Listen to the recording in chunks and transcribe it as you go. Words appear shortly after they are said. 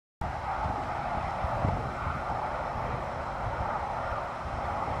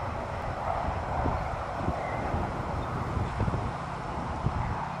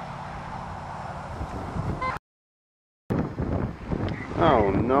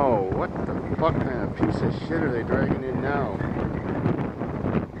Oh no, what the fuck kind of piece of shit are they dragging in now?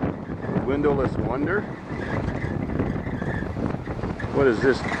 The windowless wonder? What is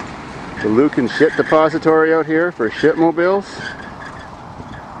this? The Lucan shit depository out here for shitmobiles?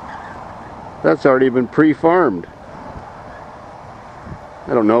 That's already been pre-farmed.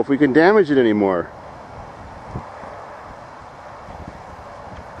 I don't know if we can damage it anymore.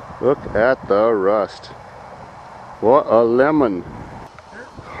 Look at the rust. What a lemon.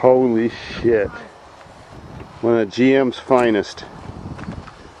 Holy shit. One of GM's finest.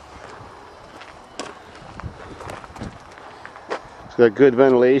 It's got good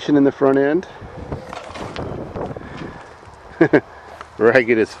ventilation in the front end.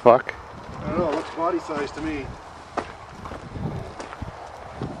 Ragged as fuck. I don't know, it looks body size to me.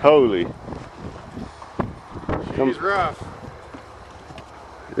 Holy. She's rough.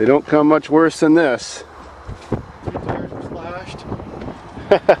 They don't come much worse than this. Tires are slashed.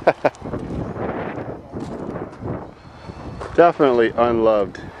 Definitely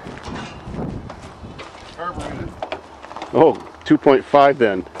unloved. Carbureted. Oh, 2.5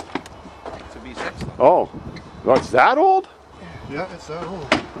 then. It's a V6. Oh, it's that old? Yeah, it's that old.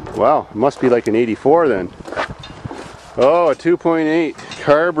 Wow, it must be like an 84 then. Oh, a 2.8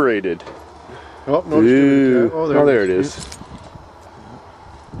 carbureted. Oh, no, oh, there it is.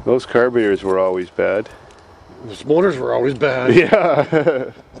 Those carburetors were always bad. Those motors were always bad. Yeah,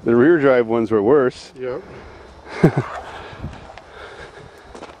 the rear drive ones were worse. Yep. I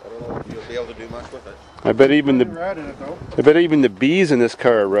don't know if you'll be able to do much with it. I bet even the bees in this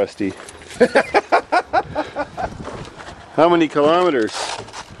car are rusty. How many kilometers?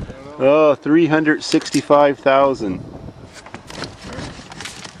 Oh, 365,000.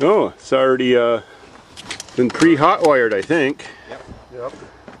 Oh, it's already been pre-hot wired, I think. Yep.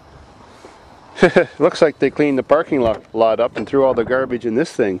 Looks like they cleaned the parking lot up and threw all the garbage in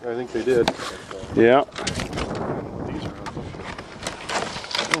this thing. I think they did. Yeah. These are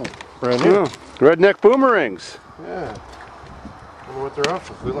brand new. Oh, redneck boomerangs. Yeah. I wonder what they're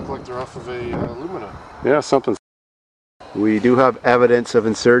off of. They look like they're off of a Lumina. Yeah, something. We do have evidence of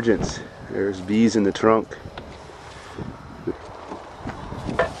insurgents. There's bees in the trunk.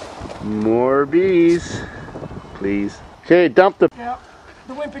 More bees, please. Okay, dump the... Yeah,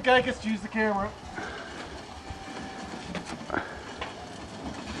 the wimpy guy gets to use the camera.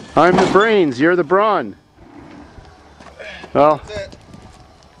 I'm the brains, you're the brawn. Well. That's it.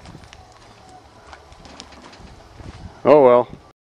 Oh well.